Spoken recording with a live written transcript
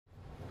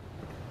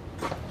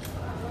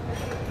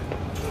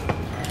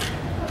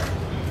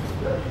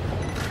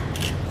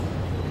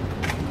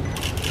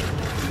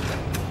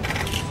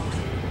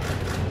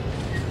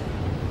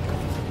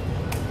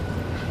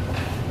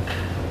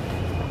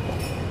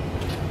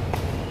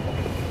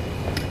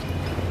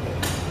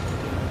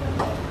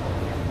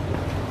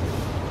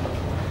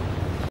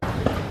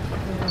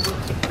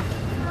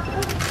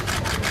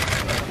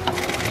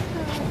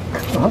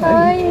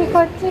こ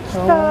っち来た。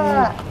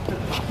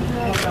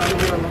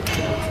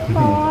か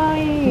わい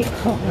い。みー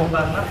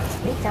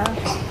ちゃん。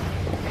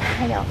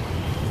はよ。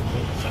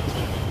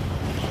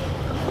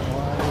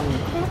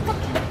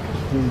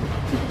うん、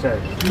ちっちゃい。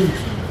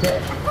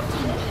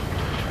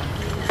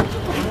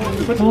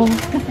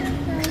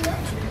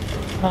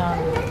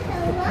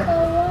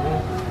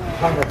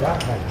パンダじゃん。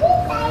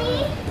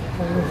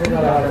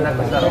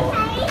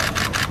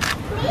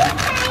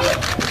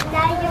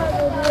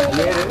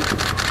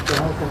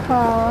か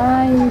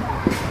わいい。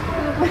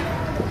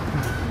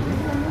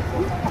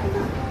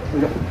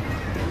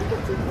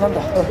なんだ。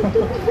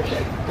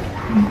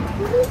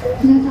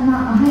皆様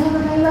おはようご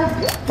ざいます。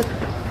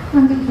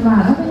本日は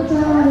アドベンチャ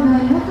ーワールドへ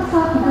ようこそ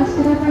お越しく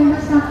ださいま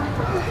した。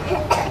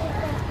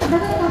ただ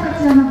いまこち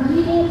らのブリ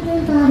ーディングセ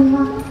ンターでは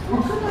屋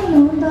内の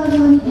運動場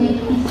にて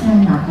1歳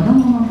の子供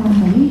のパン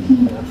ダ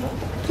Yuihin、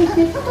そして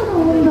外の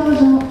運動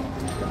場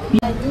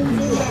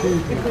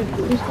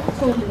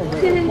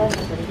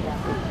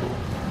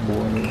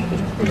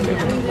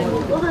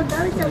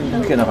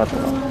受けなかった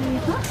な。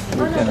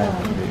受けない。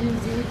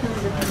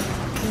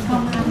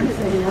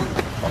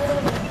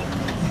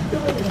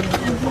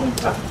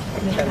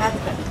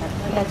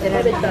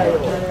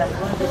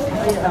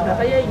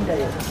早いんだよ。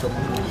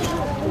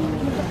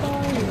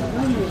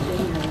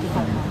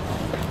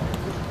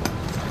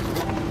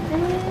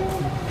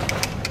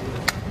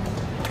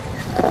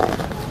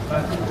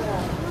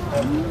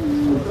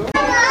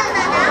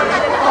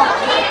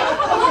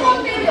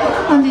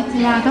本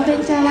日はアドベン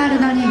チャーワール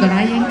ドにご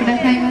来園くだ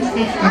さいまして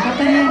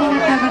誠にあり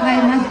がとうござ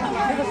います。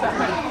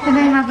た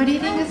だいまブリ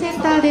ーディングセン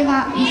ターで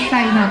は1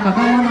歳の子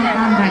供の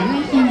パンダ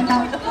Yuihinと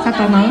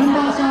外の運動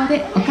場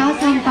でお母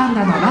さんパン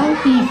ダの良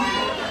浜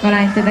ご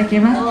覧いただけ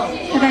ます。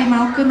ただい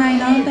ま屋内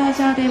の運動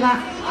場では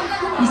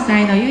1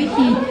歳の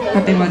Yuihin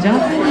とても上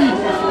手に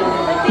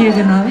遊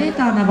具の上へ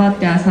と登っ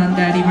て遊ん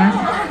でおります。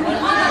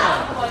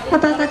ま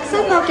たたくさ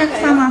んのお客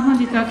様本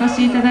日お越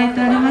しいただいて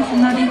おります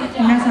ので、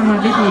皆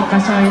様ぜひ場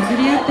所を譲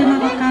り合っての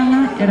ご観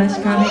覧よろし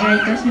くお願い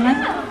いたします。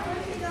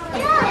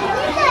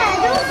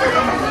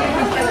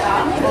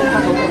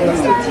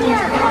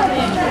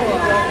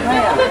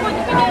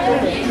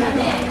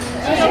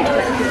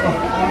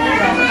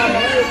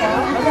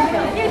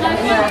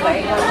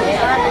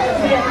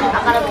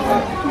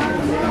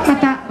ま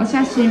たお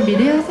写真ビ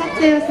デオ撮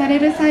影をされ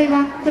る際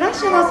はフラッ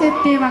シュの設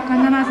定は必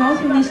ずオ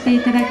フにしてい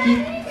ただき、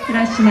フ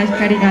ラッシュの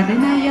光が出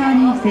ないよう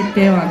に設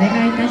定をお願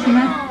いいたし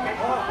ます。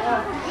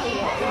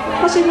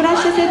もしフラッ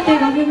シュ設定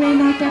が不明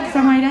のお客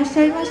様いらっし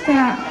ゃいました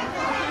ら、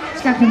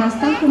近くのス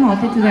タッフもお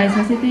手伝い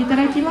させていた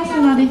だきます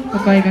のでお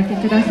声掛け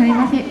ください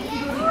ませ。